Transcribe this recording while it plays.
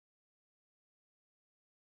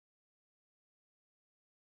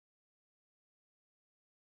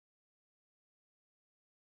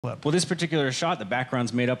clip? Well, this particular shot, the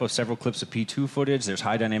background's made up of several clips of P2 footage. There's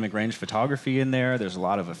high dynamic range photography in there. There's a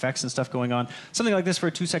lot of effects and stuff going on. Something like this for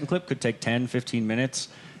a 2-second clip could take 10, 15 minutes.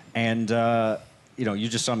 And, you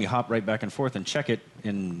just saw me hop right back and forth and check it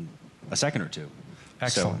in a second or two.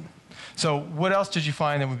 Excellent. So what else did you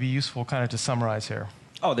find that would be useful kind of to summarize here?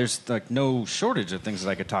 Oh, there's like no shortage of things that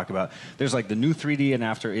I could talk about. There's like the new 3D and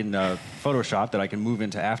after in Photoshop that I can move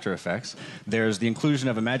into After Effects. There's the inclusion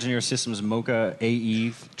of Imagineer Systems Mocha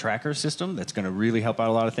AE tracker system that's going to really help out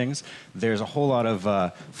a lot of things. There's a whole lot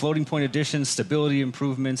of floating point additions, stability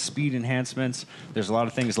improvements, speed enhancements. There's a lot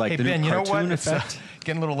of things like the Ben, new cartoon It's effect.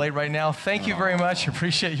 Getting a little late right now. Thank you very much.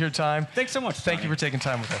 Appreciate your time. Thanks so much. Thank you for taking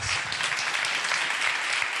time with us.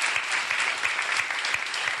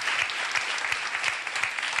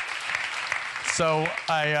 So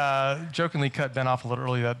I jokingly cut Ben off a little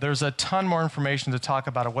earlier. There's a ton more information to talk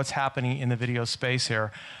about what's happening in the video space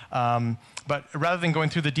here. But rather than going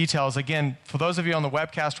through the details, again, for those of you on the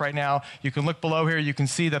webcast right now, you can look below here. You can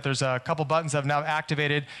see that there's a couple buttons that have now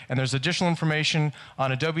activated, and there's additional information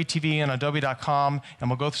on Adobe TV and Adobe.com, and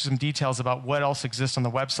we'll go through some details about what else exists on the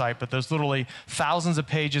website. But there's literally thousands of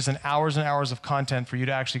pages and hours of content for you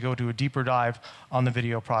to actually go to a deeper dive on the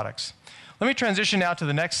video products. Let me transition now to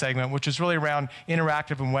the next segment, which is really around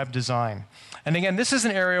interactive and web design. And again, this is an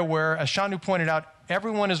area where, as Shantanu pointed out,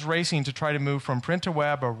 everyone is racing to try to move from print to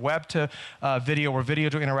web or web to video or video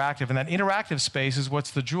to interactive. And that interactive space is what's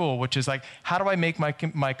the jewel, which is like, how do I make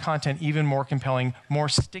my content even more compelling, more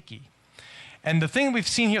sticky? And the thing we've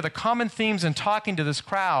seen here, the common themes in talking to this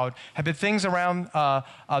crowd have been things around,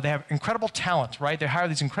 they have incredible talent, right? They hire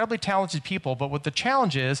these incredibly talented people, but what the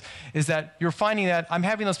challenge is that you're finding that I'm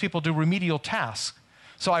having those people do remedial tasks.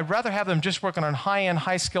 So I'd rather have them just working on high-end,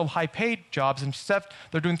 high-skilled, high-paid jobs. Instead,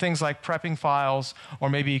 they're doing things like prepping files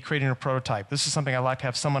or maybe creating a prototype. This is something I'd like to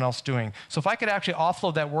have someone else doing. So if I could actually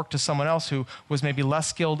offload that work to someone else who was maybe less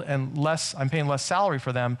skilled and I'm paying less salary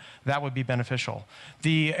for them, that would be beneficial.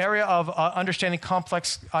 The area of understanding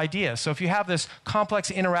complex ideas. So if you have this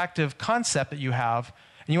complex interactive concept that you have,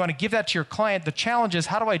 and you want to give that to your client, the challenge is,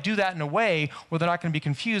 how do I do that in a way where they're not going to be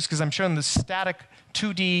confused because I'm showing the static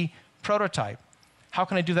 2D prototype? How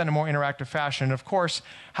can I do that in a more interactive fashion? And of course,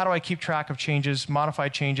 how do I keep track of changes, modify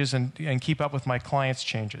changes, and keep up with my clients'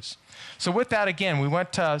 changes? So with that, again, we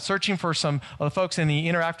went searching for some of the folks in the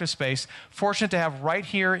interactive space. Fortunate to have right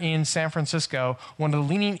here in San Francisco one of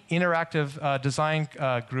the leading interactive design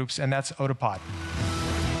groups, and that's Otapod.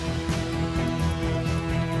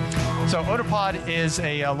 So Otapod is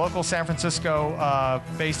a local San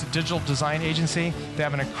Francisco-based digital design agency. They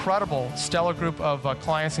have an incredible, stellar group of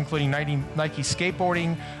clients, including Nike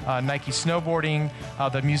Skateboarding, Nike Snowboarding,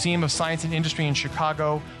 the Museum of Science and Industry in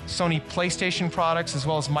Chicago, Sony PlayStation products, as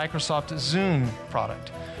well as Microsoft Zune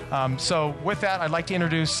product. So with that, I'd like to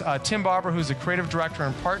introduce Tim Barber, who's the creative director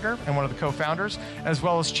and partner and one of the co-founders, as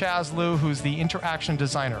well as Chaz Liu, who's the interaction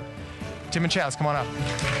designer. Tim and Chaz, come on up.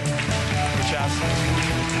 Hey,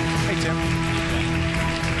 Chaz. Hey, Tim.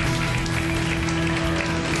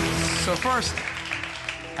 So first,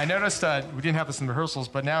 I noticed we didn't have this in rehearsals,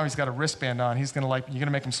 but now he's got a wristband on. He's gonna you're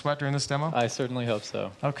gonna make him sweat during this demo? I certainly hope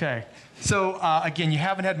so. Okay. So again, you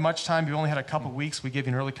haven't had much time. You've only had a couple weeks. We gave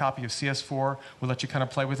you an early copy of CS4. We'll let you kind of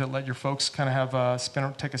play with it, let your folks kind of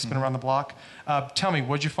have take a spin around the block. Tell me,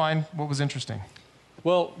 what'd you find? What was interesting?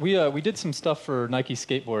 Well, we did some stuff for Nike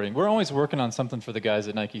Skateboarding. We're always working on something for the guys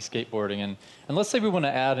at Nike Skateboarding. And let's say we want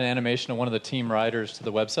to add an animation of one of the team riders to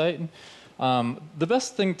the website. The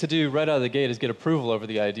best thing to do right out of the gate is get approval over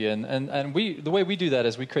the idea. And the way we do that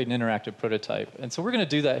is we create an interactive prototype. And so we're going to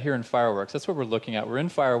do that here in Fireworks. That's what we're looking at. We're in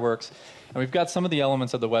Fireworks, and we've got some of the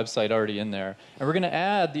elements of the website already in there. And we're going to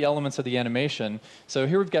add the elements of the animation. So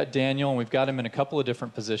here we've got Daniel, and we've got him in a couple of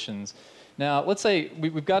different positions. Now, let's say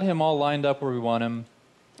we've got him all lined up where we want him.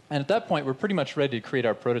 And at that point, we're pretty much ready to create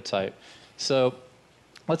our prototype. So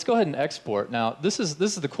let's go ahead and export. Now, this is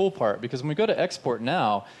the cool part, because when we go to export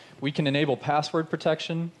now, we can enable password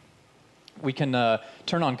protection. We can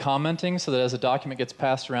turn on commenting so that as a document gets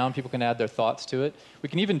passed around, people can add their thoughts to it. We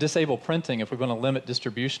can even disable printing if we're going to limit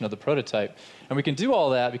distribution of the prototype. And we can do all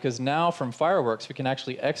that because now from Fireworks, we can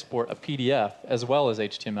actually export a PDF as well as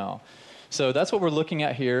HTML. So that's what we're looking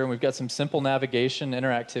at here, and we've got some simple navigation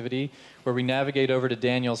interactivity where we navigate over to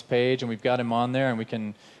Daniel's page, and we've got him on there, and we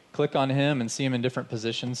can click on him and see him in different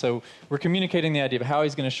positions. So we're communicating the idea of how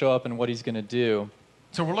he's going to show up and what he's going to do.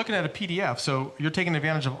 So we're looking at a PDF, so you're taking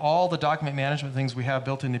advantage of all the document management things we have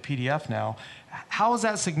built into PDF now. How is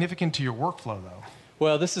that significant to your workflow, though?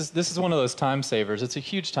 Well, this is one of those time savers. It's a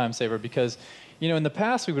huge time saver because, you know, in the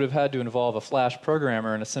past we would have had to involve a Flash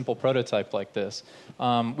programmer in a simple prototype like this.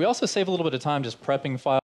 We also save a little bit of time just prepping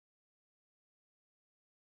files.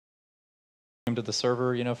 to the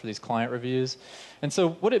server, for these client reviews. And so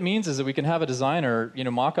what it means is that we can have a designer,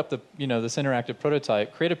 mock up this interactive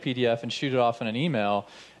prototype, create a PDF, and shoot it off in an email,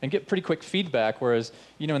 and get pretty quick feedback. Whereas,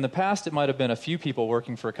 in the past, it might have been a few people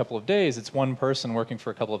working for a couple of days. It's one person working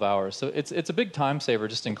for a couple of hours. So it's a big time saver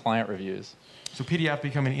just in client reviews. So PDF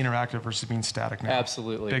becoming interactive versus being static now.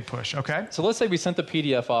 Absolutely. Big push. Okay. So let's say we sent the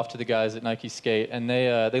PDF off to the guys at Nike Skate, and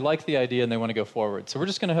they like the idea and they want to go forward. So we're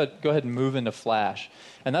just going to go ahead and move into Flash.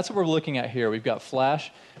 And that's what we're looking at here. We've got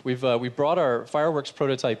Flash. We've brought our Fireworks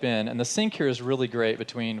prototype in, and the sync here is really great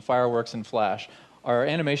between Fireworks and Flash. Our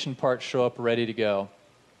animation parts show up ready to go.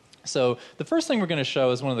 So the first thing we're going to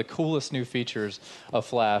show is one of the coolest new features of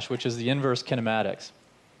Flash, which is the inverse kinematics.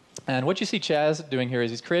 And what you see Chaz doing here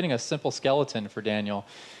is he's creating a simple skeleton for Daniel.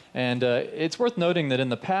 And it's worth noting that in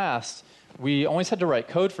the past, we always had to write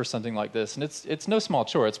code for something like this. And it's no small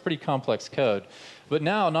chore. It's pretty complex code. But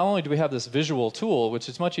now, not only do we have this visual tool, which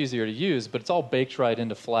is much easier to use, but it's all baked right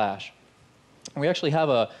into Flash. And we actually have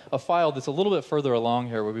a file that's a little bit further along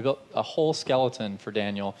here where we built a whole skeleton for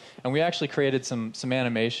Daniel. And we actually created some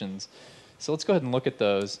animations. So let's go ahead and look at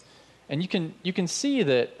those. And you can see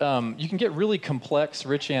that you can get really complex,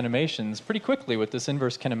 rich animations pretty quickly with this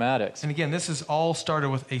inverse kinematics. And again, this is all started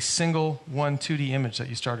with a single 2D image that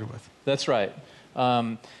you started with. That's right.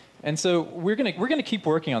 And so we're gonna keep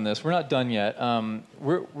working on this. We're not done yet.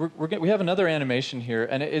 We have another animation here,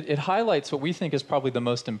 and it highlights what we think is probably the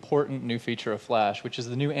most important new feature of Flash, which is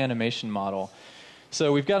the new animation model.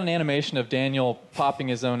 So we've got an animation of Daniel popping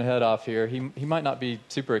his own head off here. He might not be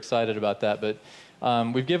super excited about that, but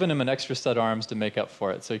we've given him an extra set of arms to make up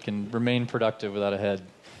for it so he can remain productive without a head.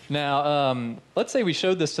 Now, let's say we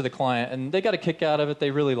showed this to the client, and they got a kick out of it.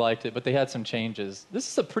 They really liked it, but they had some changes. This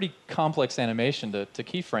is a pretty complex animation to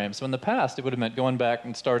keyframe. So in the past, it would have meant going back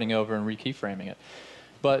and starting over and re-keyframing it.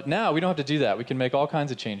 But now we don't have to do that. We can make all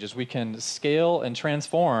kinds of changes. We can scale and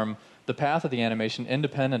transform the path of the animation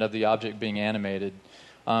independent of the object being animated.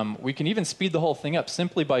 We can even speed the whole thing up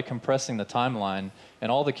simply by compressing the timeline,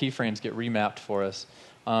 and all the keyframes get remapped for us.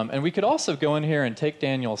 And we could also go in here and take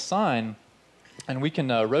Daniel's sign, and we can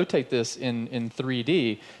rotate this in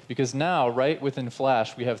 3D, because now, right within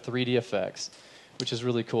Flash, we have 3D effects, which is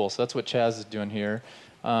really cool. So that's what Chaz is doing here.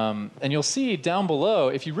 And you'll see down below,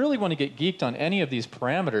 if you really want to get geeked on any of these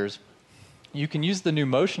parameters, you can use the new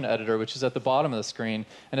motion editor, which is at the bottom of the screen,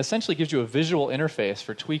 and essentially gives you a visual interface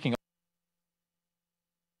for tweaking